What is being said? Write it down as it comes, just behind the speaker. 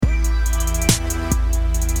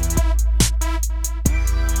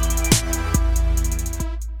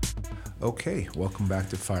Okay, welcome back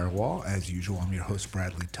to Firewall. As usual, I'm your host,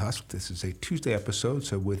 Bradley Tusk. This is a Tuesday episode,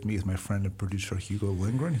 so with me is my friend and producer, Hugo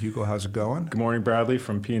Lindgren. Hugo, how's it going? Good morning, Bradley,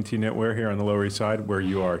 from P&T Knitwear here on the Lower East Side, where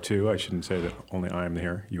you are, too. I shouldn't say that only I am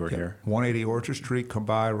here. You are here. 180 Orchard Street. Come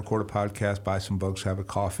by, record a podcast, buy some books, have a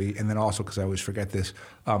coffee. And then also, because I always forget this,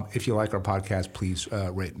 if you like our podcast, please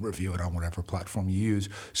rate and review it on whatever platform you use.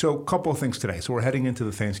 So a couple of things today. So we're heading into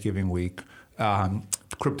the Thanksgiving week.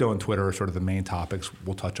 Crypto and Twitter are sort of the main topics.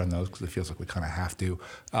 We'll touch on those because it feels like we kind of have to.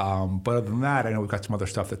 But other than that, I know we've got some other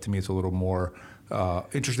stuff that to me is a little more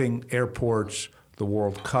interesting. Airports, the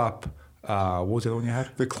World Cup. What was the other one you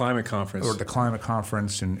had? The climate conference. Or the climate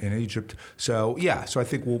conference in Egypt. So, yeah, so I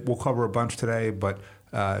think we'll cover a bunch today. But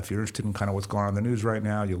if you're interested in kind of what's going on in the news right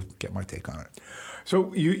now, you'll get my take on it.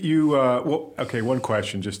 So one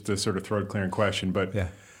question, just a sort of throat-clearing question. But yeah.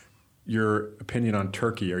 Your opinion on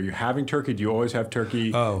turkey. Are you having turkey? Do you always have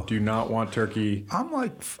turkey? Oh. Do you not want turkey?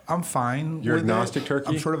 I'm fine. You're with agnostic it. turkey?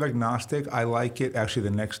 I'm sort of agnostic. I like it actually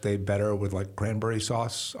the next day better with like cranberry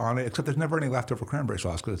sauce on it, except there's never any leftover cranberry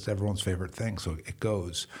sauce because it's everyone's favorite thing, so it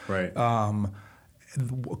goes. Right. A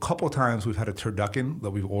couple of times we've had a turducken that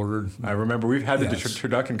we've ordered. I remember we've had the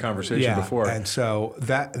turducken conversation before. And so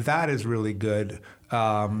that is really good.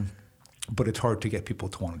 But it's hard to get people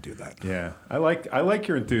to want to do that. Yeah, I like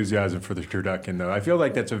your enthusiasm for the turducken, though. I feel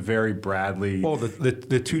like that's a very Bradley. Well,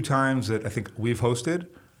 the two times that I think we've hosted,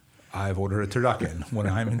 I've ordered a turducken. When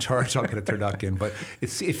I'm in charge, I'll get a turducken. But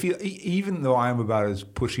even though I'm about as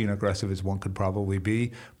pushy and aggressive as one could probably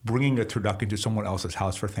be, bringing a turducken to someone else's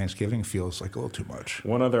house for Thanksgiving feels like a little too much.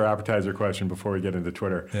 One other appetizer question before we get into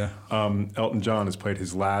Twitter. Yeah. Elton John has played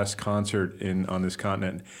his last concert on this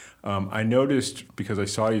continent. I noticed, because I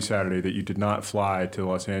saw you Saturday, that you did not fly to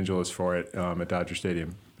Los Angeles for it at Dodger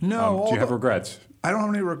Stadium. No. Do you have regrets? I don't have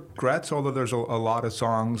any regrets, although there's a lot of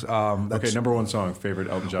songs. Okay, number one song, favorite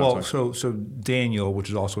Elton John song. Well, so Daniel, which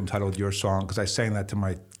is also entitled Your Song, because I sang that to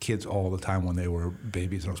my kids all the time when they were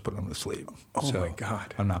babies and I was putting them to sleep. Oh, my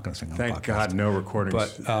God. I'm not going to sing on the podcast. Thank God, no recordings. But,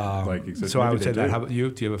 so I would say that. How about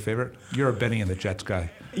you? Do you have a favorite? You're a Benny and the Jets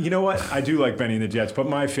guy. You know what? I do like Benny and the Jets, but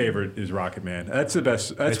my favorite is Rocket Man. That's the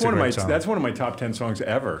best. That's one of my top 10 songs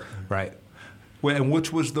ever. Right. And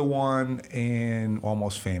which was the one in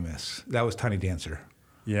Almost Famous? That was Tiny Dancer.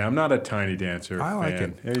 Yeah, I'm not a Tiny Dancer I like fan.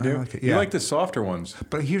 it. Yeah, you do? I like it. You Yeah. like the softer ones.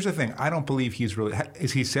 But here's the thing. I don't believe he's really...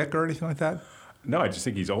 Is he sick or anything like that? No, I just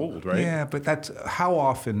think he's old, right? Yeah, but that's... How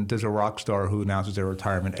often does a rock star who announces their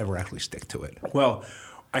retirement ever actually stick to it? Well,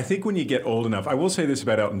 I think when you get old enough, I will say this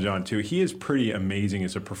about Elton John too, he is pretty amazing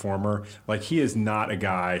as a performer. Like, he is not a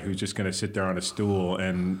guy who's just going to sit there on a stool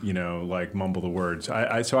and, like mumble the words.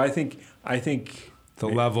 So I think the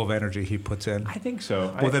level of energy he puts in. I think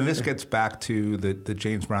so. Well, then this gets back to the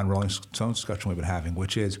James Brown Rolling Stones discussion we've been having,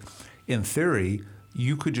 which is, in theory,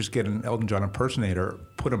 you could just get an Elton John impersonator,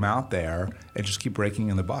 put him out there, and just keep breaking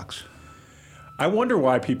in the bucks. I wonder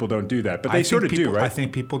why people don't do that, but they sort of do, right? I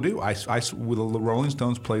think people do. The Rolling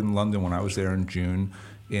Stones played in London when I was there in June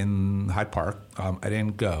in Hyde Park. I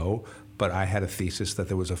didn't go, but I had a thesis that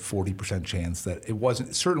there was a 40% chance that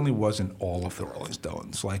it certainly wasn't all of the Rolling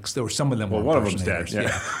Stones. Like, there were some of them. Well, were one of them's dead. Yeah.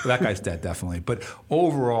 Well, that guy's dead, definitely. But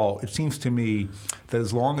overall, it seems to me that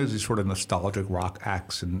as long as these sort of nostalgic rock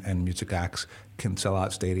acts and music acts can sell out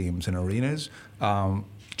stadiums and arenas,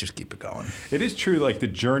 just keep it going. It is true, like the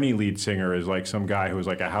Journey lead singer is like some guy who was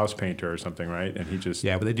like a house painter or something, right? And he just...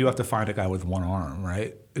 Yeah, but they do have to find a guy with one arm,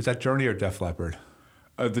 right? Is that Journey or Def Leppard?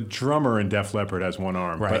 The drummer in Def Leppard has one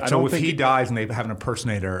arm. Right. But So if he dies and they have an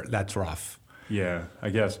impersonator, that's rough. Yeah, I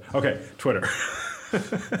guess. Okay, Twitter.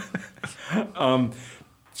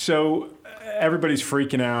 So everybody's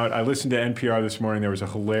freaking out. I listened to NPR this morning. There was a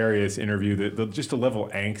hilarious interview. Just the level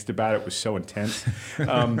of angst about it was so intense.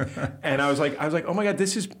 And I was like, oh my God,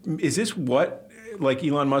 is this what like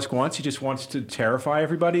Elon Musk wants? He just wants to terrify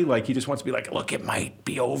everybody. Like, he just wants to be like, look, it might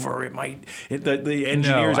be over. The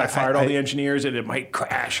engineers. I fired all the engineers, and it might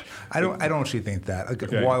crash. I don't actually think that.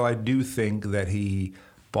 Okay. While I do think that he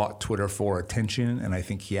bought Twitter for attention, and I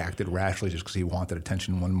think he acted rashly just because he wanted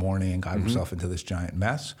attention one morning and got himself into this giant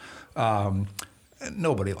mess.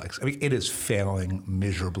 Nobody likes it. I mean, it is failing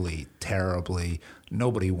miserably, terribly.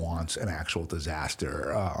 Nobody wants an actual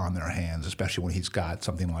disaster on their hands, especially when he's got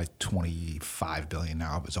something like $25 billion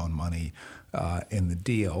now of his own money in the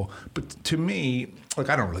deal. But to me, like,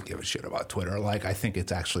 I don't really give a shit about Twitter. Like, I think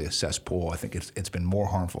it's actually a cesspool. I think it's been more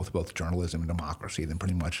harmful to both journalism and democracy than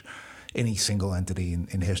pretty much any single entity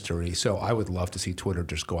in history. So I would love to see Twitter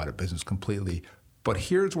just go out of business completely. But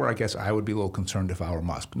here's where I guess I would be a little concerned if I were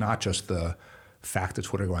Musk, not just the fact that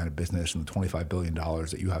Twitter going out of business and the $25 billion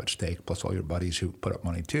that you have at stake, plus all your buddies who put up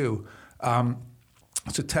money too.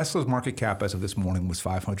 So Tesla's market cap as of this morning was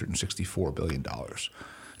 $564 billion.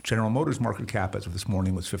 General Motors' market cap as of this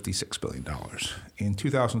morning was $56 billion. In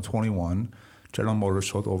 2021, General Motors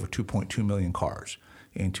sold over 2.2 million cars.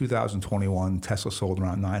 In 2021, Tesla sold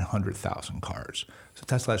around 900,000 cars. So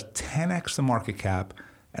Tesla has 10x the market cap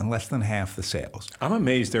and less than half the sales. I'm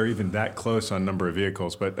amazed they're even that close on number of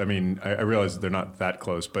vehicles, but I mean, I realize they're not that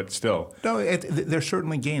close, but still. No, they're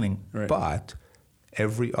certainly gaining, right. But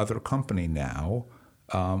every other company now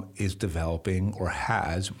is developing or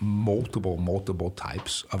has multiple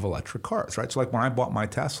types of electric cars, right? So like when I bought my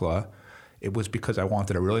Tesla, it was because I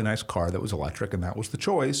wanted a really nice car that was electric, and that was the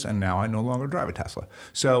choice, and now I no longer drive a Tesla.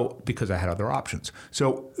 So because I had other options.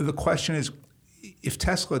 So the question is, if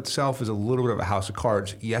Tesla itself is a little bit of a house of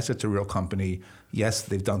cards, yes, it's a real company. Yes,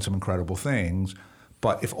 they've done some incredible things.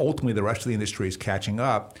 But if ultimately the rest of the industry is catching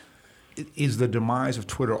up, is the demise of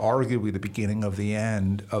Twitter arguably the beginning of the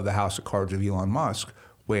end of the house of cards of Elon Musk,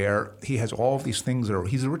 where he has all of these things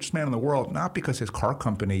he's the richest man in the world, not because his car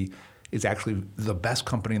company is actually the best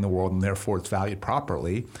company in the world and therefore it's valued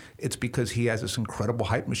properly. It's because he has this incredible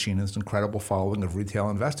hype machine and this incredible following of retail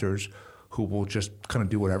investors who will just kind of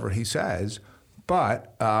do whatever he says.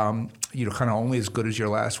 But kind of only as good as your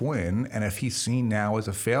last win. And if he's seen now as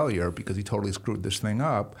a failure because he totally screwed this thing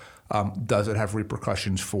up, does it have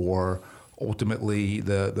repercussions for ultimately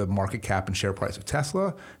the market cap and share price of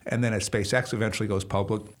Tesla? And then as SpaceX eventually goes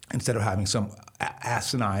public, instead of having some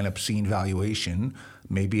asinine, obscene valuation,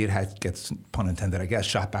 maybe it gets, pun intended, I guess,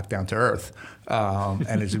 shot back down to earth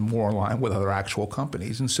and is more in line with other actual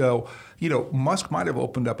companies. And so, Musk might have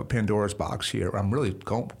opened up a Pandora's box here. I'm really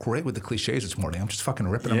going great with the cliches this morning. I'm just fucking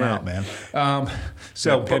ripping them out, man.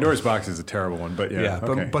 Pandora's box is a terrible one, but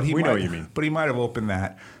okay. But we know what you mean. But he might have opened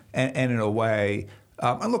that, and in a way,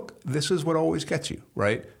 and look, this is what always gets you,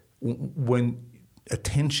 right? When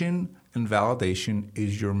attention and validation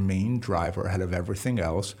is your main driver ahead of everything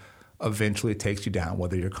else, eventually it takes you down,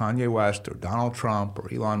 whether you're Kanye West or Donald Trump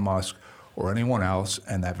or Elon Musk or anyone else,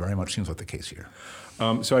 and that very much seems like the case here.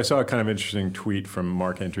 So I saw a kind of interesting tweet from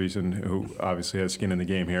Mark Andreessen, who obviously has skin in the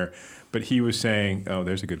game here, but he was saying, "Oh,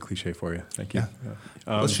 there's a good cliche for you. Thank you."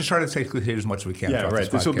 Yeah. Let's just try to say cliche as much as we can. Yeah, right.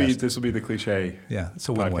 This will be the cliche. Yeah, it's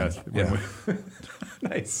a win-win. Yeah.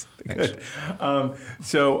 Nice. Good.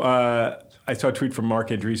 So I saw a tweet from Mark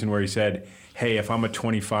Andreessen where he said, "Hey, if I'm a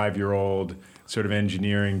 25-year-old sort of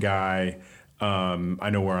engineering guy, I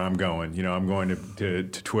know where I'm going. I'm going to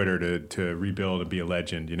Twitter to rebuild and be a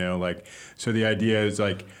legend. So the idea is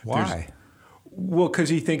like, why? Well, because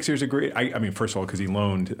he thinks there's a great. I mean, first of all, because he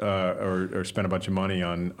loaned or spent a bunch of money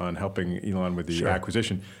on helping Elon with the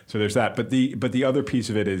acquisition. So there's that. But the other piece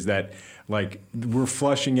of it is that like we're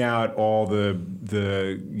flushing out all the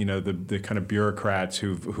kind of bureaucrats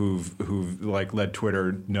who've like led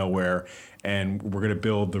Twitter nowhere, and we're going to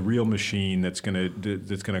build the real machine that's going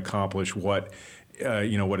to accomplish what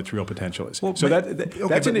its real potential is. Well, so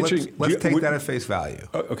that's an interesting. Let's take that at face value.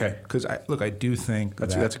 Okay. Because I do think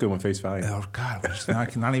that's a good one, face value. Oh God, it's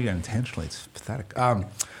not even intentionally. It's pathetic.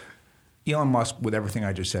 Elon Musk, with everything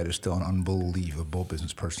I just said, is still an unbelievable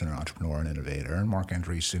business person, and entrepreneur, and innovator. And Mark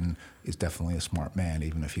Andreessen is definitely a smart man,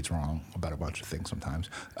 even if he's wrong about a bunch of things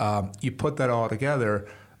sometimes. You put that all together,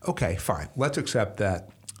 okay, fine. Let's accept that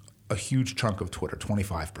a huge chunk of Twitter,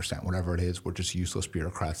 25%, whatever it is, were just useless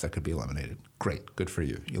bureaucrats that could be eliminated. Great, good for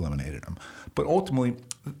you. You eliminated them. But ultimately,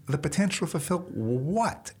 the potential to fulfill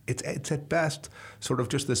what? It's at best sort of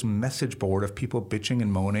just this message board of people bitching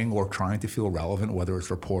and moaning or trying to feel relevant, whether it's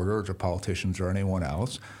reporters or politicians or anyone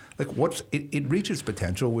else. Like it reaches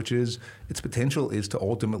potential, which is its potential is to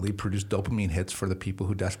ultimately produce dopamine hits for the people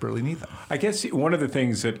who desperately need them. I guess one of the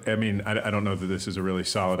things that I don't know that this is a really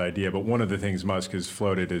solid idea, but one of the things Musk has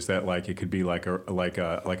floated is that like it could be like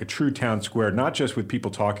a true town square, not just with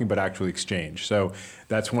people talking, but actually exchange. So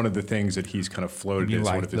that's one of the things that he's kind of floated. You mean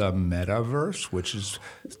like the metaverse, which is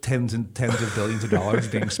tens of billions of dollars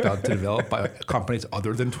being spent to develop by companies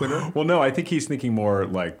other than Twitter? Well, no, I think he's thinking more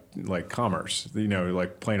like commerce,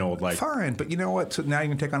 like plain old. Fine, but you know what? So now you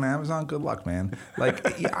can take on Amazon. Good luck, man.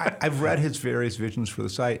 I've read his various visions for the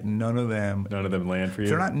site. None of them land for you.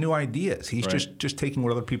 They're not new ideas. He's just taking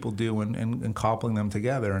what other people do and cobbling them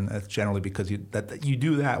together. And that's generally because you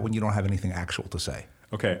do that when you don't have anything actual to say.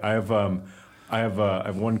 Okay, I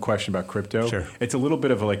have one question about crypto. Sure. It's a little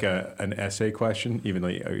bit of an essay question, even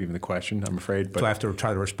the question, I'm afraid. But so I have to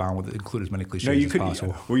try to respond with include as many cliches as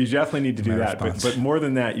possible. Well, you definitely need to do that. But more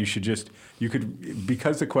than that,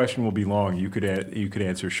 because the question will be long, you could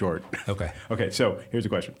answer short. Okay. Okay. So here's the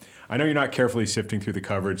question. I know you're not carefully sifting through the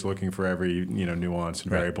coverage, looking for every nuance and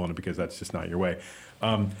variable, and because that's just not your way.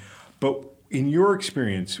 But in your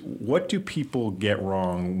experience, what do people get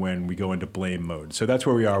wrong when we go into blame mode? So that's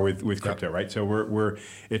where we are with crypto, right? So we're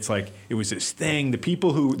it's like it was this thing. The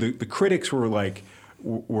people who the critics were like,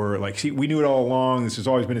 see, we knew it all along. This has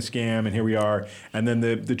always been a scam, and here we are. And then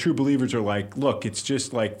the true believers are like, look, it's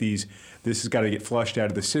just like these. This has got to get flushed out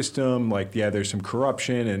of the system. Like, yeah, there's some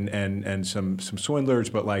corruption and some swindlers,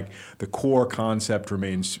 but like the core concept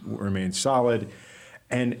remains solid.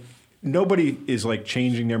 And nobody is like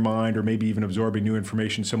changing their mind or maybe even absorbing new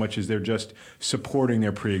information so much as they're just supporting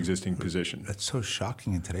their pre-existing position. That's so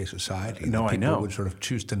shocking in today's society. No, that I know. People would sort of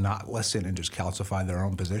choose to not listen and just calcify their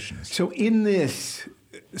own positions. So in this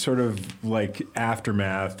sort of like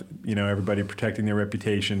aftermath, everybody protecting their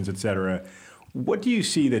reputations, et cetera, what do you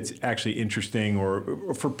see that's actually interesting,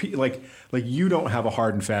 or for like you don't have a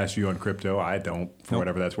hard and fast view on crypto. I don't, for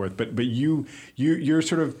whatever that's worth. But you're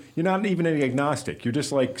sort of, you're not even an agnostic. You're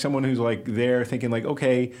just like someone who's like there thinking like,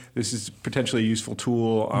 okay, this is potentially a useful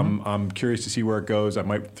tool. I'm curious to see where it goes. I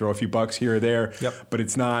might throw a few bucks here or there. Yep. But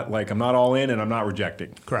it's not like I'm not all in and I'm not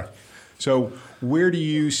rejecting. Correct. So where do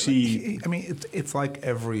you see? I mean, it's like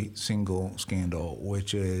every single scandal,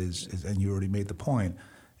 which is, and you already made the point.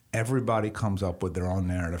 Everybody comes up with their own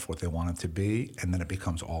narrative, what they want it to be, and then it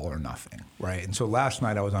becomes all or nothing, right? And so last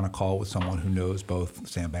night I was on a call with someone who knows both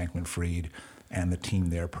Sam Bankman-Fried and the team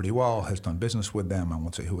there pretty well, has done business with them. I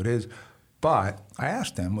won't say who it is. But I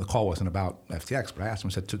asked him, the call wasn't about FTX, but I asked him,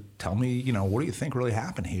 I said, tell me, what do you think really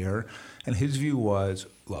happened here? And his view was,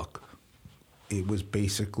 look, it was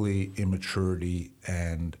basically immaturity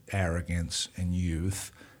and arrogance and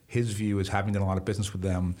youth. His view is, having done a lot of business with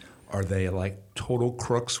them, are they like total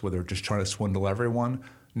crooks where they're just trying to swindle everyone?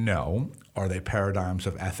 No. Are they paradigms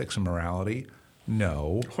of ethics and morality?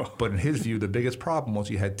 No. But in his view, the biggest problem was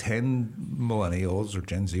you had 10 millennials, or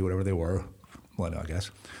Gen Z, whatever they were, millennial, I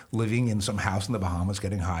guess, living in some house in the Bahamas,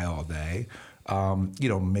 getting high all day,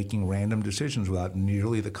 making random decisions without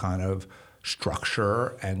nearly the kind of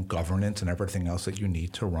structure and governance and everything else that you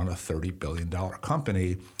need to run a $30 billion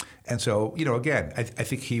company. And so, again, I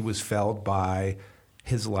think he was felled by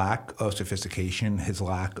his lack of sophistication, his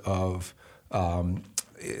lack of,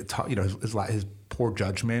 his poor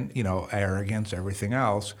judgment, arrogance, everything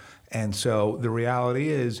else. And so the reality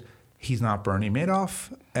is, he's not Bernie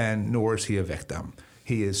Madoff, and nor is he a victim.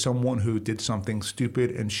 He is someone who did something stupid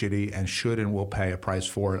and shitty and should and will pay a price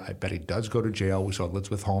for it. I bet he does go to jail. We saw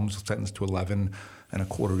Elizabeth Holmes sentenced to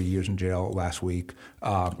 11.25 years in jail last week.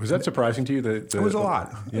 Was that surprising to you? It was a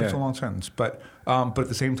lot. Yeah. It was a long sentence. But at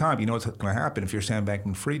the same time, you know what's going to happen if you're Sam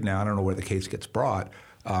Bankman-Fried now. I don't know where the case gets brought,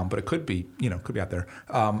 but it could be, could be out there.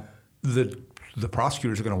 The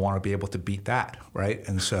prosecutors are going to want to be able to beat that, right?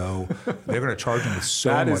 And so they're going to charge him with much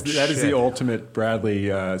shit. That is the ultimate Bradley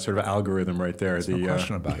sort of algorithm right there. There's no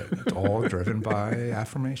question about it. It's all driven by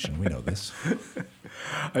affirmation. We know this.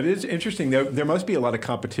 It is interesting. There must be a lot of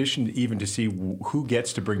competition even to see who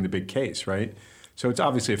gets to bring the big case, right? So it's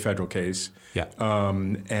obviously a federal case. Yeah.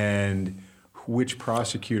 And which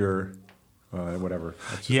prosecutor, whatever.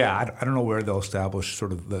 Yeah, I don't know where they'll establish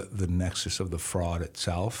sort of the nexus of the fraud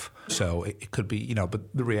itself. So it could be,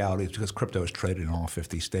 but the reality is, because crypto is traded in all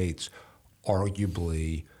 50 states,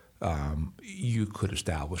 arguably you could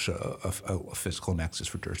establish a physical nexus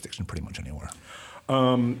for jurisdiction pretty much anywhere.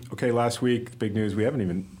 Okay, last week, big news. We haven't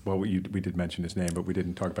even, we did mention his name, but we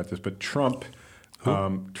didn't talk about this. But Trump,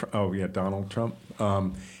 Donald Trump,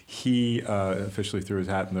 he officially threw his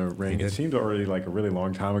hat in the ring. It seemed already like a really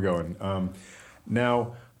long time ago. And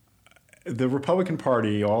now, the Republican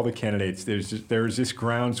Party, all the candidates, there's this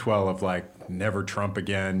groundswell of like, never Trump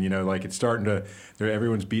again. Like it's starting to,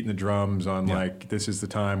 everyone's beating the drums on like, this is the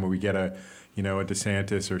time where we get a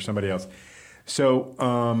DeSantis or somebody else. So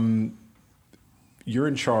you're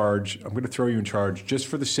in charge. I'm going to throw you in charge just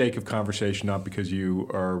for the sake of conversation, not because you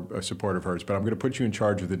are a supporter of hers, but I'm going to put you in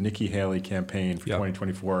charge of the Nikki Haley campaign for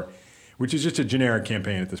 2024, which is just a generic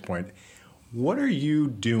campaign at this point. What are you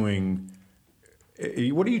doing?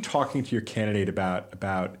 What are you talking to your candidate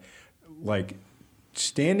about like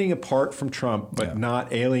standing apart from Trump, but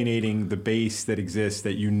not alienating the base that exists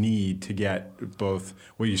that you need to get both?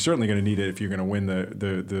 Well, you're certainly going to need it if you're going to win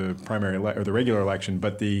the primary or the regular election,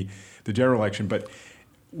 but the general election. But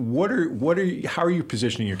how are you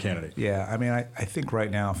positioning your candidate? Yeah, I mean, I think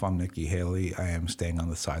right now, if I'm Nikki Haley, I am staying on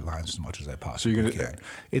the sidelines as much as I possibly can.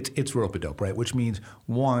 It's rope-a-dope, right? Which means,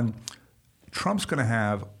 one, Trump's going to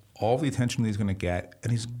have all the attention he's going to get,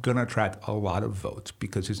 and he's going to attract a lot of votes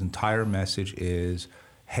because his entire message is,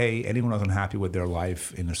 hey, anyone who's unhappy with their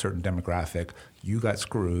life in a certain demographic, you got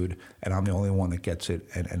screwed, and I'm the only one that gets it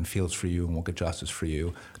and feels for you and will get justice for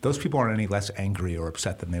you. Those people aren't any less angry or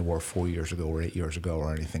upset than they were 4 years ago or 8 years ago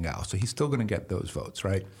or anything else. So he's still going to get those votes,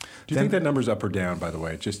 right? Do you think that number's up or down, by the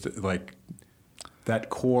way? Just like that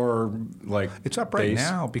core, like it's up right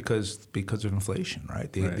now because of inflation, right?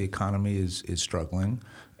 The economy is struggling.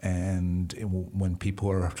 And when people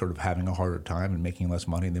are sort of having a harder time and making less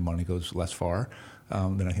money, and the money goes less far,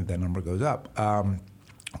 then I think that number goes up,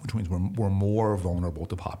 which means we're more vulnerable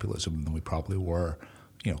to populism than we probably were,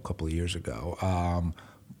 a couple of years ago.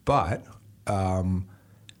 But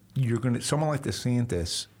you're going to someone like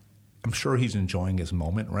DeSantis. I'm sure he's enjoying his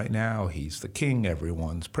moment right now. He's the king.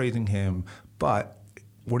 Everyone's praising him, but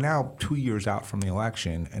we're now 2 years out from the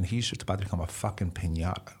election, and he's just about to become a fucking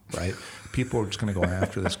piñata, right? People are just going to go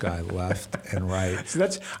after this guy left and right. So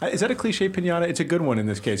is that a cliche piñata? It's a good one in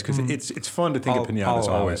this case because it's fun to think of piñatas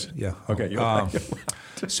always. Yeah. Okay.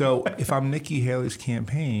 So if I'm Nikki Haley's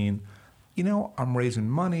campaign, I'm raising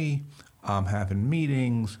money, I'm having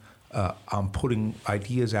meetings, I'm putting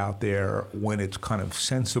ideas out there when it's kind of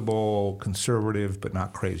sensible, conservative, but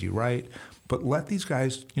not crazy right. But let these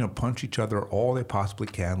guys, punch each other all they possibly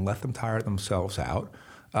can. Let them tire themselves out,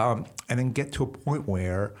 and then get to a point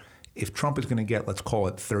where, if Trump is going to get, let's call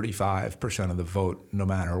it 35% of the vote, no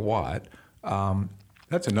matter what,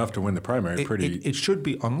 that's enough to win the primary. It should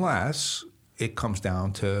be, unless it comes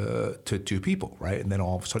down to two people, right? And then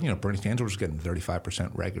all of a sudden, Bernie Sanders was getting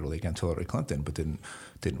 35% regularly against Hillary Clinton, but didn't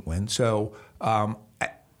win. So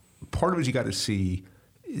part of it you got to see,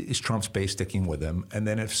 is Trump's base sticking with him, and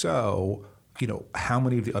then if so, how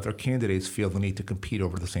many of the other candidates feel the need to compete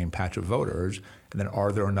over the same patch of voters, and then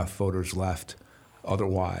are there enough voters left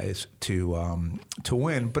otherwise to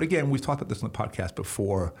win? But again, we've talked about this in the podcast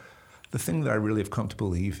before. The thing that I really have come to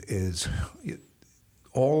believe is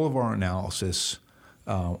all of our analysis,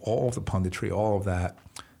 all of the punditry, all of that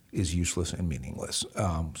is useless and meaningless.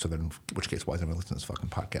 So then, in which case, why is anyone listening to this fucking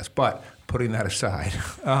podcast? But putting that aside,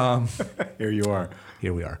 here you are.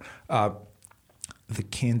 Here we are. The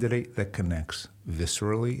candidate that connects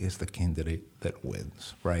viscerally is the candidate that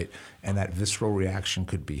wins, right? And that visceral reaction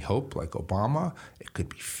could be hope, like Obama. It could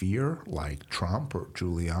be fear, like Trump or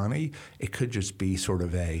Giuliani. It could just be sort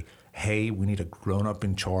of a, hey, we need a grown-up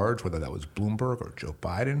in charge, whether that was Bloomberg or Joe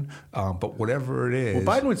Biden. But whatever it is.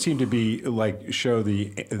 Well, Biden would seem to be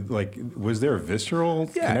was there a visceral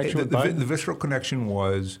connection with Biden? The visceral connection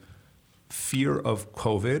was fear of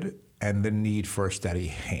COVID and the need for a steady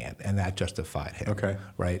hand, and that justified him. Okay.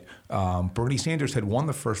 Right? Bernie Sanders had won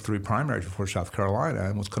the first 3 primaries before South Carolina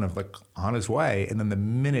and was kind of like on his way, and then the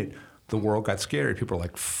minute the world got scary, people were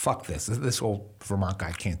like, fuck this. This old Vermont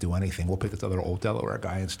guy can't do anything. We'll pick this other old Delaware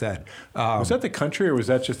guy instead. Was that the country, or was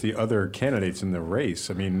that just the other candidates in the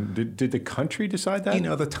race? I mean, did the country decide that?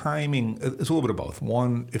 The timing, it's a little bit of both.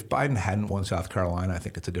 One, if Biden hadn't won South Carolina, I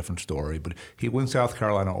think it's a different story. But he wins South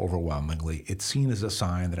Carolina overwhelmingly. It's seen as a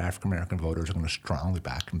sign that African-American voters are going to strongly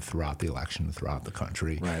back him throughout the election and throughout the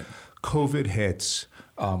country. Right. COVID hits,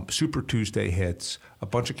 Super Tuesday hits, a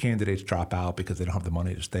bunch of candidates drop out because they don't have the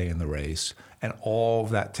money to stay in the race, and all of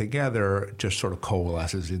that together just sort of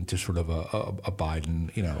coalesces into sort of a Biden,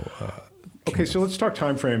 Okay, so let's talk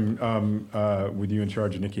time frame with you in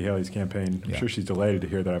charge of Nikki Haley's campaign. I'm sure she's delighted to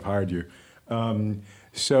hear that I've hired you. Campaign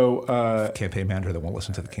manager that won't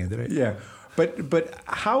listen to the candidate? Yeah. But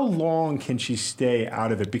how long can she stay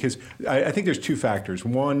out of it? Because I think there's 2 factors.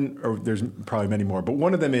 One, or there's probably many more, but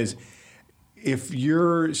one of them is, if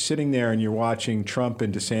you're sitting there and you're watching Trump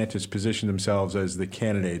and DeSantis position themselves as the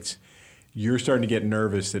candidates, you're starting to get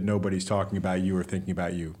nervous that nobody's talking about you or thinking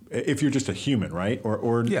about you. If you're just a human, right?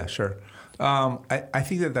 Or yeah, sure. I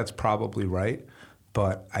think that's probably right,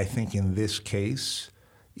 but I think in this case,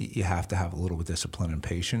 you have to have a little bit of discipline and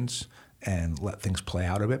patience and let things play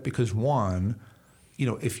out a bit, because one,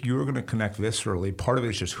 if you're going to connect viscerally, part of it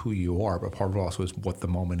is just who you are, but part of it also is what the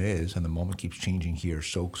moment is, and the moment keeps changing here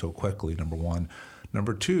so quickly, number one.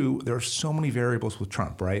 Number two, there are so many variables with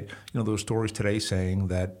Trump, right? Those stories today saying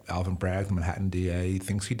that Alvin Bragg, the Manhattan DA,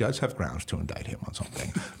 thinks he does have grounds to indict him on something.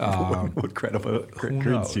 What credible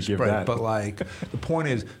credence do you give that? But the point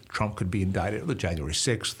is, Trump could be indicted on January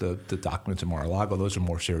 6th. The documents in Mar-a-Lago, those are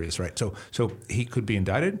more serious, right? So he could be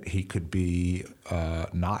indicted. He could be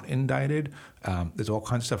not indicted. There's all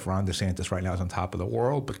kinds of stuff. Ron DeSantis right now is on top of the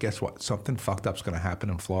world, but guess what? Something fucked up is going to happen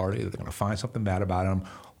in Florida. They're going to find something bad about him,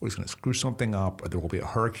 or he's going to screw something up, or there will be a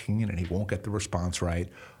hurricane and he won't get the response right,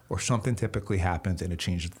 or something typically happens and it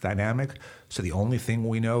changes the dynamic. So the only thing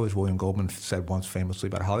we know, as William Goldman said once famously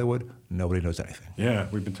about Hollywood, nobody knows anything. Yeah,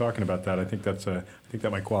 we've been talking about that. I think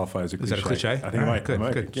that might qualify as a cliche. Is that a cliche? I think it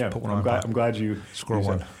might. Good. Yeah, put one I'm glad you score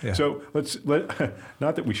one. Yeah. So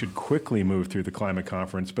not that we should quickly move through the climate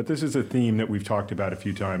conference, but this is a theme that we've talked about a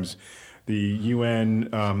few times. The UN,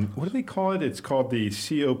 what do they call it? It's called the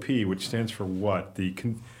COP, which stands for what?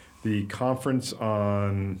 The Conference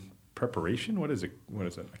on Preparation? What is it? I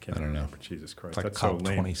don't remember. Jesus Christ. It's like That's so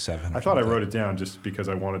lame. 27. I thought I wrote it down just because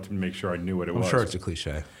I wanted to make sure I knew what it was. I'm sure it's a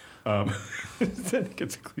cliche. I think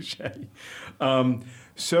it's a cliche.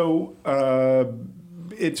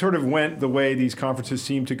 It sort of went the way these conferences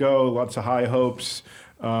seem to go, lots of high hopes,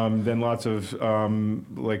 then lots of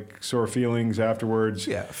sore feelings afterwards.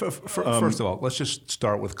 Yeah, first of all, let's just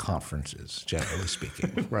start with conferences, generally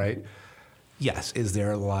speaking, right? Yes, is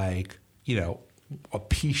there a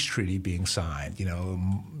peace treaty being signed?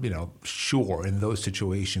 Sure, in those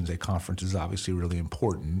situations, a conference is obviously really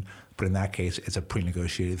important, but in that case, it's a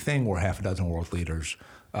pre-negotiated thing where half a dozen world leaders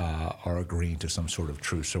are agreeing to some sort of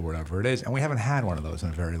truce or whatever it is, and we haven't had one of those in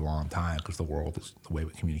a very long time because the way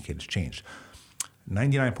we communicate has changed.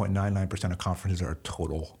 99.99% of conferences are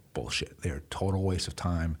total bullshit. They're a total waste of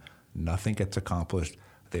time. Nothing gets accomplished.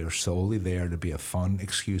 They are solely there to be a fun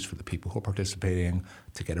excuse for the people who are participating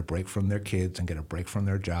to get a break from their kids and get a break from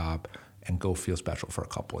their job and go feel special for a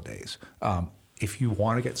couple of days. If you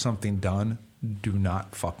want to get something done, do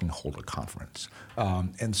not fucking hold a conference.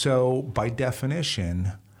 And so by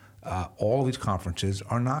definition, all these conferences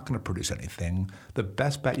are not going to produce anything. The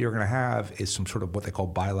best bet you're going to have is some sort of what they call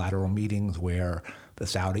bilateral meetings where the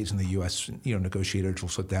Saudis and the U.S. Negotiators will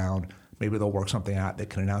sit down. Maybe they'll work something out they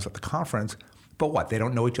can announce at the conference. But what? They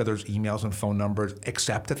don't know each other's emails and phone numbers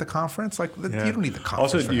except at the conference? You don't need the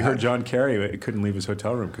conference. Also, you heard John Kerry couldn't leave his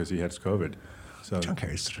hotel room because he had COVID. So John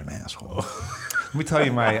Kerry's such an asshole. Let me tell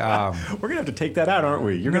you my... we're going to have to take that out, aren't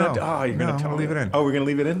we? You're going to leave it in. Oh, we're going to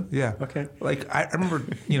leave it in? Yeah. Okay. I remember,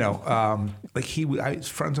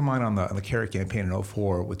 friends of mine on the Kerry campaign in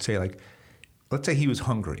 2004 would say, let's say he was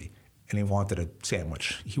hungry and he wanted a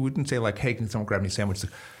sandwich. He wouldn't say, hey, can someone grab me a sandwich?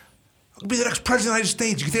 I'll be the next president of the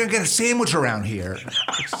United States. You think I get a sandwich around here?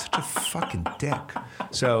 Like, such a fucking dick.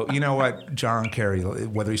 So, you know what? John Kerry,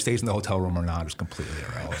 whether he stays in the hotel room or not, is completely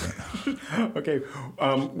irrelevant. Okay.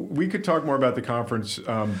 We could talk more about the conference,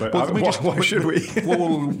 but why should we?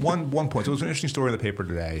 One point. So there was an interesting story in the paper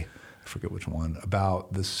today, I forget which one,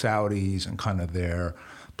 about the Saudis and kind of their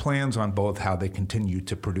plans on both how they continue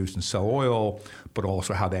to produce and sell oil, but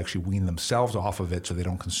also how they actually wean themselves off of it so they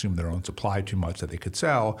don't consume their own supply too much that they could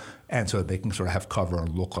sell, and so that they can sort of have cover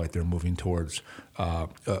and look like they're moving towards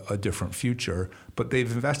a different future. But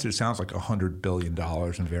they've invested, it sounds like, $100 billion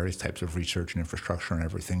in various types of research and infrastructure and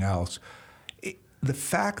everything else. The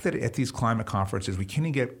fact that at these climate conferences we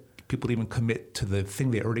can't get people to even commit to the thing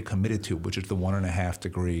they already committed to, which is the 1.5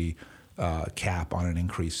 degree cap on an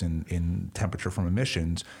increase in temperature from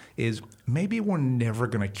emissions, is maybe we're never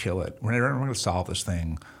going to kill it. We're never going to solve this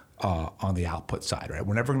thing on the output side, right?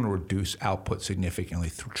 We're never going to reduce output significantly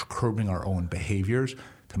through curbing our own behaviors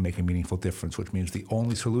to make a meaningful difference, which means the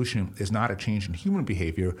only solution is not a change in human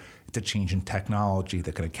behavior, it's a change in technology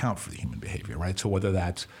that can account for the human behavior, right? So whether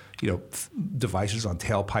that's, devices on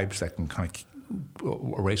tailpipes that can kind of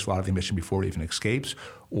erase a lot of the emission before it even escapes,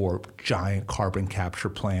 or giant carbon capture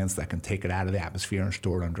plants that can take it out of the atmosphere and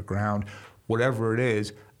store it underground. Whatever it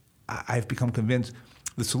is, I've become convinced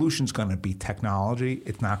the solution's going to be technology.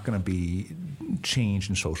 It's not going to be change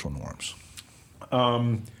in social norms.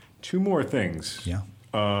 Two more things. Yeah.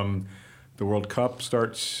 The World Cup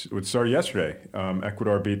started yesterday.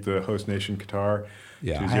 Ecuador beat the host nation, Qatar.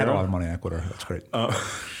 Yeah, 2-0. I had a lot of money in Ecuador. That's great.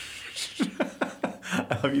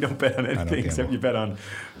 I love you don't bet on anything except you bet on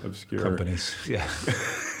obscure companies. Yeah.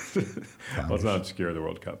 Well, it's not obscure, the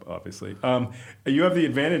World Cup, obviously. You have the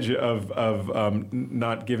advantage of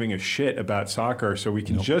not giving a shit about soccer, so we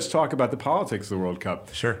can just talk about the politics of the World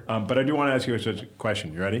Cup. Sure. But I do want to ask you a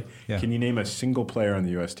question. You ready? Yeah. Can you name a single player on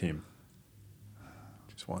the U.S. team?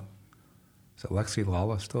 Just one. Is Alexi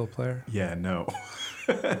Lala still a player? Yeah, no.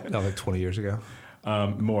 Like 20 years ago?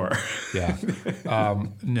 More. Yeah.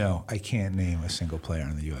 No, I can't name a single player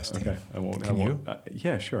on the U.S. team. Okay, I won't. Can you?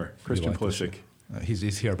 Yeah, sure. Christian Pulisic. He's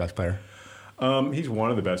he our best player? He's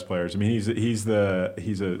one of the best players. I mean, he's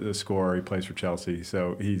a scorer. He plays for Chelsea,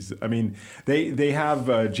 so he's. I mean, they have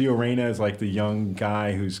Gio Reyna as like the young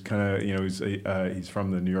guy who's kind of he's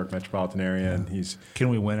from the New York metropolitan area, and he's. Can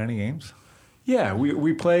we win any games? Yeah,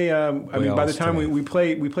 we play. I mean, by the time today.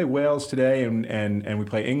 we play Wales today, and we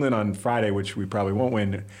play England on Friday, which we probably won't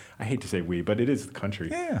win. I hate to say we, but it is the country.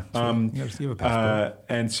 Yeah. You have a passport.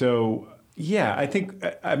 And so, yeah, I think.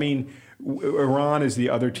 I mean, Iran is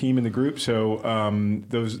the other team in the group. So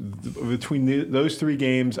between those three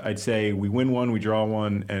games, I'd say we win one, we draw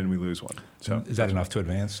one, and we lose one. So is that enough to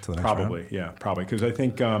advance to the next probably, round? yeah, probably, because I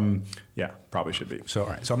think, probably should be. So, all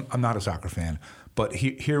right. So I'm not a soccer fan, but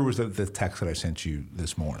here was the text that I sent you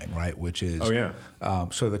this morning, right? Which is,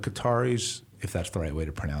 so the Qataris, if that's the right way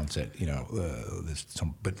to pronounce it, there's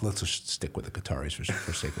some, but let's just stick with the Qataris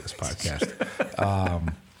for sake of this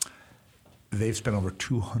podcast. They've spent over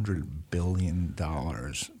 $200 billion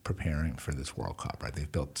preparing for this World Cup, right?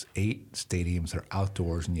 They've built 8 stadiums that are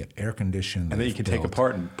outdoors and yet air conditioned. And then you can take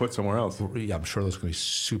apart and put somewhere else. Yeah, I'm sure those are going to be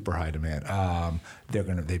super high demand.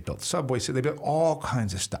 They've built subways, so they built all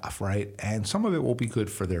kinds of stuff, right? And some of it will be good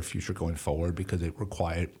for their future going forward because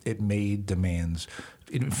it made demands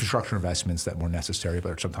infrastructure investments that were necessary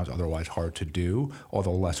but are sometimes otherwise hard to do,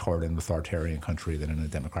 although less hard in an authoritarian country than in a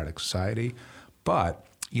democratic society. But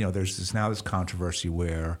there's now this controversy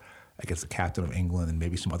where I guess the captain of England and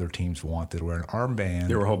maybe some other teams wanted to wear an armband.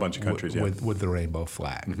 There were a whole bunch of countries, with the rainbow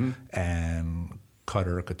flag. Mm-hmm. And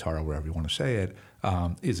Qatar, wherever you want to say it,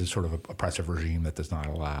 is a sort of oppressive regime that does not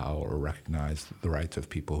allow or recognize the rights of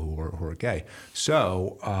people who are gay.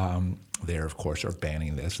 So they, of course, are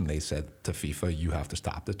banning this, and they said to FIFA, you have to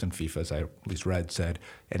stop this. And FIFA, as I at least read, said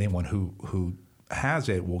anyone who has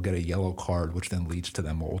it will get a yellow card, which then leads to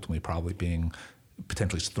them ultimately probably being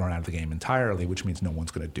potentially thrown out of the game entirely, which means no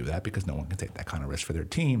one's going to do that because no one can take that kind of risk for their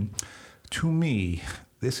team. To me,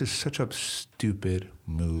 this is such a stupid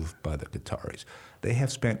move by the Qataris. They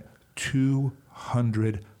have spent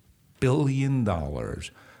 $200 billion.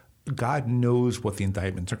 God knows what the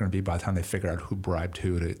indictments are going to be by the time they figure out who bribed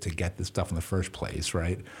who to get this stuff in the first place,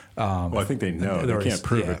 right? Well, I think they know. They can't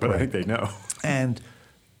prove it, but right. I think they know. And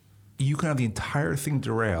you can have the entire thing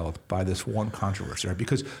derailed by this one controversy, right?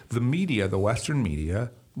 Because the media, the Western media,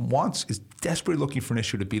 is desperately looking for an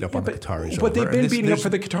issue to beat up on the Qataris. But they've been beating up for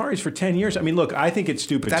the Qataris for 10 years. I mean, look, I think it's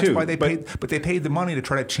stupid too. That's why they paid the money to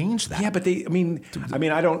try to change that. Yeah, but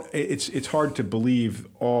I don't. It's hard to believe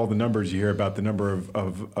all the numbers you hear about the number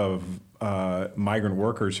of migrant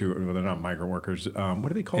workers they're not migrant workers. What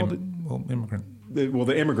are they called? Immigrant.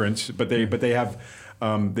 The immigrants, but they have.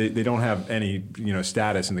 They don't have any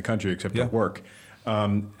status in the country except to work. How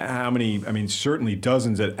many? I mean, certainly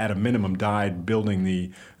dozens at a minimum died building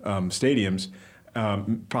the stadiums,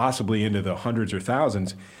 possibly into the hundreds or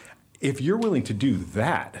thousands. If you're willing to do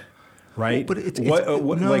that, right? Well,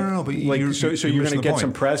 but no. But so you're going to get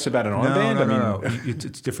some press about an armband? No.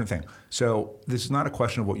 It's a different thing. So this is not a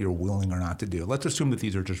question of what you're willing or not to do. Let's assume that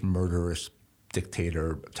these are just murderous,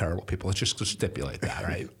 dictator, terrible people. Let's just stipulate that,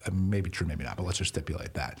 right? Maybe true, maybe not, but let's just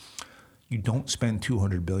stipulate that. You don't spend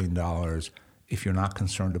 $200 billion if you're not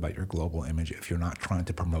concerned about your global image, if you're not trying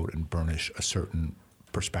to promote and burnish a certain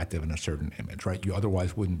perspective and a certain image, right? You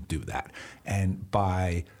otherwise wouldn't do that. And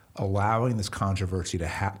by allowing this controversy to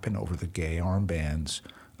happen over the gay armbands,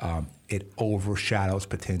 it overshadows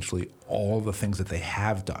potentially all the things that they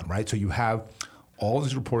have done, right? So you have all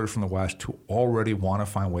these reporters from the West who already want to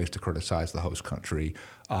find ways to criticize the host country.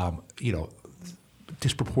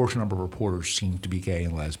 Disproportionate number of reporters seem to be gay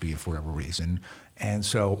and lesbian for whatever reason. And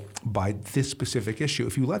so by this specific issue,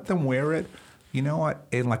 if you let them wear it, you know what,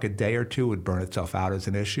 in like a day or two it would burn itself out as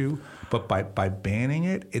an issue. But by banning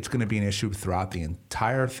it, it's going to be an issue throughout the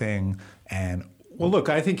entire thing. And well, look,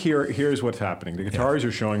 I think here's what's happening. The Qataris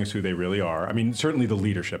are showing us who they really are. I mean, certainly the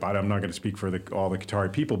leadership. I'm not going to speak for all the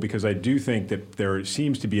Qatari people because I do think that there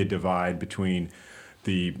seems to be a divide between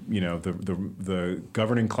the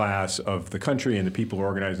governing class of the country and the people who are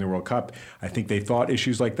organizing the World Cup. I think they thought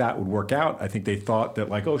issues like that would work out. I think they thought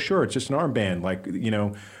that oh sure, it's just an armband,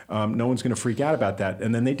 no one's going to freak out about that.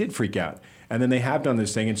 And then they did freak out. And then they have done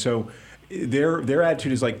this thing. And so their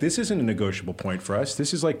attitude is this isn't a negotiable point for us.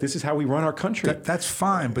 This is how we run our country. That's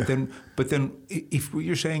fine, but then if what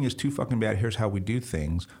you're saying is too fucking bad, here's how we do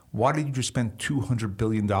things. Why did you just spend $200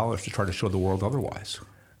 billion to try to show the world otherwise?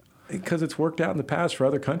 Because it's worked out in the past for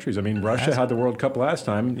other countries. I mean, Russia had the World Cup last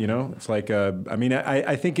time. It's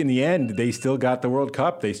I think in the end they still got the World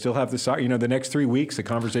Cup. They still have the the next 3 weeks the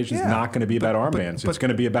conversation is not going to be about armbands. It's going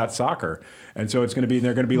to be about soccer, and so it's going to be.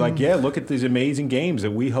 They're going to be look at these amazing games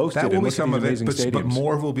that we hosted. That will and be look some at these of it, amazing but stadiums.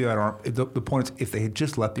 more will be about the point is if they had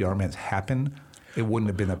just let the armbands happen, it wouldn't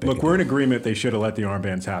have been a big Look, we're in agreement they should have let the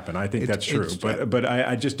armbands happen. I think that's true. But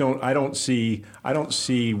I just don't. I don't see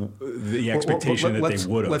the expectation that they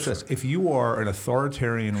would have. If you are an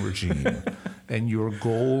authoritarian regime and your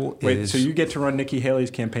goal Wait, is... so you get to run Nikki Haley's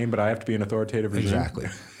campaign, but I have to be an authoritative regime? Exactly.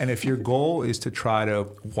 And if your goal is to try to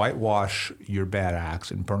whitewash your bad acts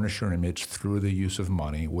and burnish your image through the use of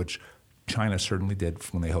money, which China certainly did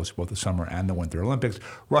when they hosted both the Summer and the Winter Olympics.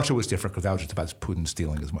 Russia was different because that was just about Putin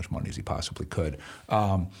stealing as much money as he possibly could.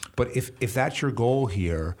 But if that's your goal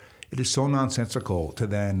here, it is so nonsensical to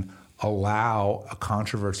then allow a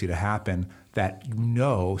controversy to happen that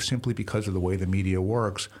simply because of the way the media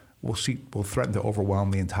works, will threaten to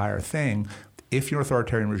overwhelm the entire thing. If you're an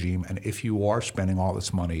authoritarian regime and if you are spending all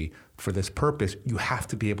this money for this purpose, you have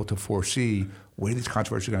to be able to foresee where these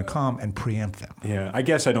controversies are going to come and preempt them. Yeah, I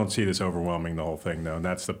guess I don't see this overwhelming the whole thing though, and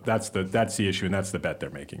that's the issue, and that's the bet they're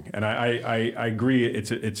making. And I agree.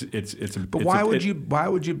 It's a. But why would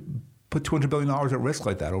you put $200 billion at risk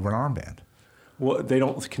like that over an armband? Well, they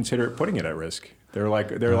don't consider putting it at risk. They're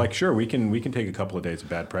like, sure, we can take a couple of days of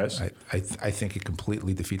bad press. I think it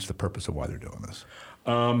completely defeats the purpose of why they're doing this.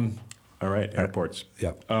 All right, airports.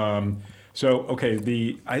 Yep. So, okay,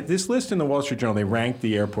 this list in the Wall Street Journal, they ranked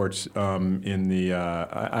the airports in the.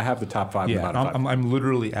 I have the top 5. Yeah, I'm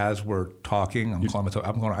literally, as we're talking, I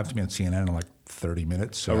have to be on CNN in like 30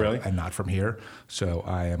 minutes. So, oh, really? And not from here. So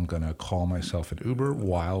I am going to call myself an Uber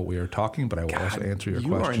while we are talking, but I will also answer your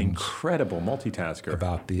questions. You are an incredible multitasker.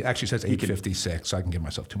 Actually it says 8:56, so I can give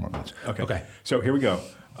myself 2 more minutes. Okay. So here we go.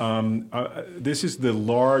 This is the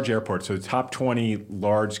large airports, so the top 20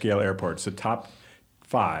 large-scale airports. The top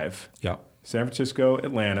 5, Yep. San Francisco,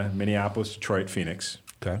 Atlanta, Minneapolis, Detroit, Phoenix.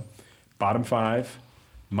 Okay. Bottom 5,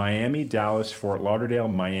 Miami, Dallas, Fort Lauderdale,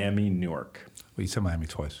 Miami, Newark. Well, you said Miami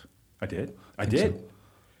twice. I did? I did? So.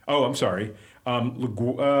 Oh, I'm sorry.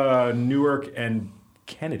 Newark and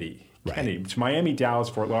Kennedy. Right. Kennedy. It's Miami, Dallas,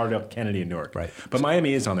 Fort Lauderdale, Kennedy, and Newark. Right. But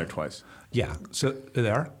Miami is on there twice. Yeah. So they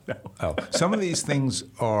are? No. Oh. Some of these things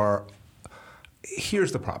are...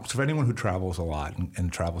 Here's the problem. So for anyone who travels a lot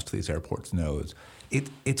and travels to these airports knows,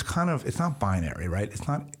 it's not binary, right? It's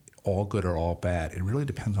not all good or all bad. It really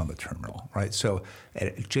depends on the terminal, right? So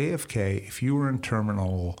at JFK, if you were in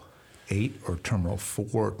Terminal 8 or Terminal 4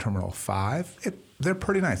 or Terminal 5, they're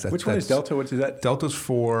pretty nice. Which one is Delta? What is that? Delta's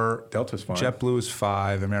 4. Delta's 5. JetBlue is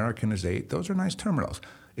 5. American is 8. Those are nice terminals.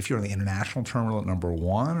 If you're in the international terminal at number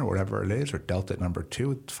 1 or whatever it is, or Delta at number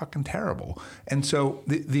 2, it's fucking terrible. And so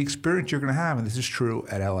the experience you're going to have, and this is true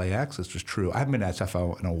at LAX, this is true. I haven't been to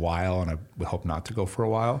SFO in a while, and I would hope not to go for a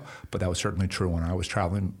while, but that was certainly true when I was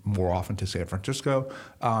traveling more often to San Francisco.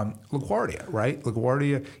 LaGuardia, right?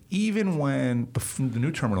 LaGuardia, even when the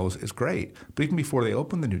new terminal is great, but even before they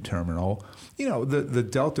opened the new terminal, the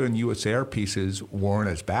Delta and US Air pieces weren't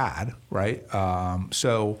as bad, right?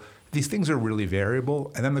 So these things are really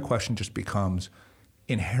variable, and then the question just becomes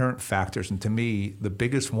inherent factors. And to me, the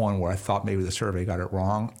biggest one where I thought maybe the survey got it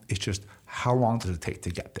wrong is just how long does it take to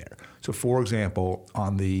get there? So, for example,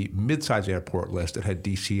 on the mid-size airport list, it had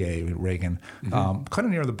DCA, Reagan, kind of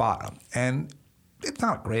near the bottom. And it's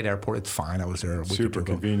not a great airport. It's fine. I was there a week or two ago. Super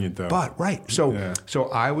convenient, though. But, right. So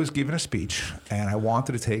I was giving a speech, and I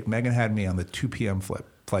wanted to take, Megan had me on the 2 p.m.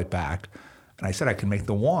 flight back, and I said I could make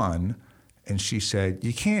the 1. And she said,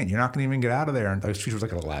 you can't. You're not going to even get out of there. And she was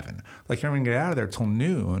like at 11. Like, you're not even going to get out of there till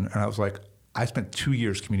noon. And I was like, I spent 2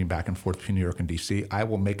 years commuting back and forth between New York and D.C. I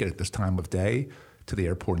will make it at this time of day to the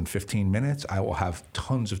airport in 15 minutes. I will have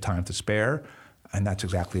tons of time to spare. And that's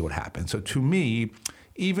exactly what happened. So to me,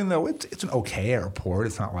 even though it's an okay airport,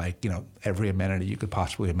 it's not like, every amenity you could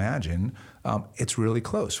possibly imagine, it's really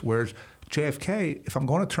close. Whereas JFK, if I'm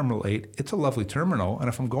going to Terminal 8, it's a lovely terminal, and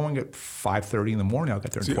if I'm going at 5:30 in the morning, I'll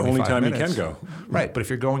get there in 25 minutes. It's the only time you can go. Right, but if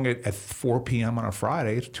you're going at 4 p.m. on a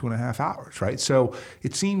Friday, it's 2.5 hours, right? So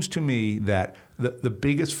it seems to me that the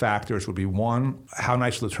biggest factors would be, 1, how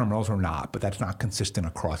nice are the terminals or not, but that's not consistent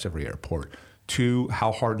across every airport. 2,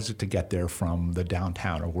 how hard is it to get there from the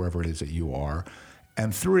downtown or wherever it is that you are?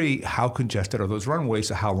 And 3, how congested are those runways?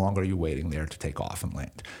 So how long are you waiting there to take off and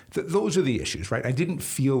land? Those are the issues, right? I didn't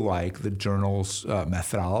feel like the journal's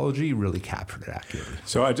methodology really captured it accurately.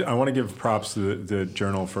 So I want to give props to the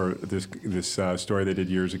journal for this story they did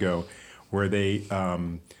years ago, where they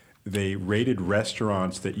rated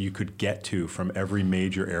restaurants that you could get to from every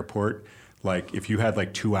major airport. Like if you had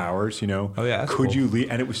like 2 hours, Oh yeah, that's could cool. you leave?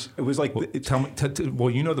 And it was like. Well,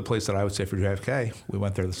 you know the place that I would say for JFK. We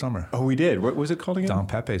went there this summer. Oh, we did. What was it called again? Don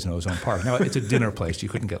Pepe's in Ozone Park. Now it's a dinner place. You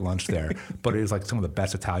couldn't get lunch there, but it is like some of the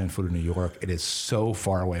best Italian food in New York. It is so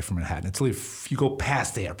far away from Manhattan. It's like if you go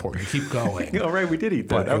past the airport, you keep going. Oh right, we did eat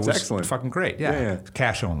that. That was excellent. Fucking great. Yeah.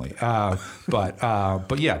 Cash only. But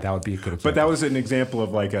yeah, that would be a good example. But that was an example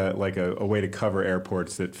of like a way to cover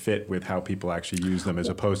airports that fit with how people actually use them, as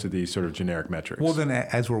opposed to these sort of generic generic metrics. Well, then,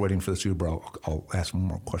 as we're waiting for the Super Bowl, I'll ask one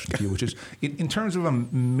more question to you, which is in terms of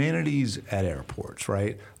amenities at airports,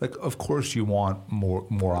 right? Like, of course, you want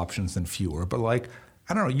more options than fewer, but like,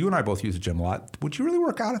 I don't know. You and I both use the gym a lot. Would you really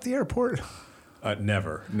work out at the airport?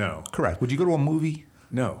 Never. No. Correct. Would you go to a movie?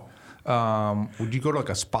 No. Would you go to like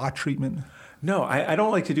a spa treatment? No, I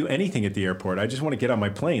don't like to do anything at the airport. I just want to get on my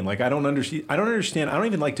plane. Like I don't understand. I don't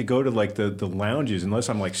even like to go to like the lounges unless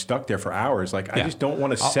I'm like stuck there for hours. Like I just don't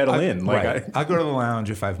want to settle in. Like right. I go to the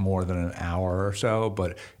lounge if I have more than an hour or so.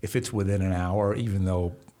 But if it's within an hour, even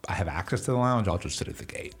though I have access to the lounge, I'll just sit at the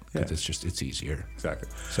gate because it's easier. Exactly.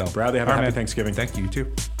 So Bradley, have a happy Thanksgiving. Thank you, you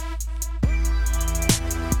too.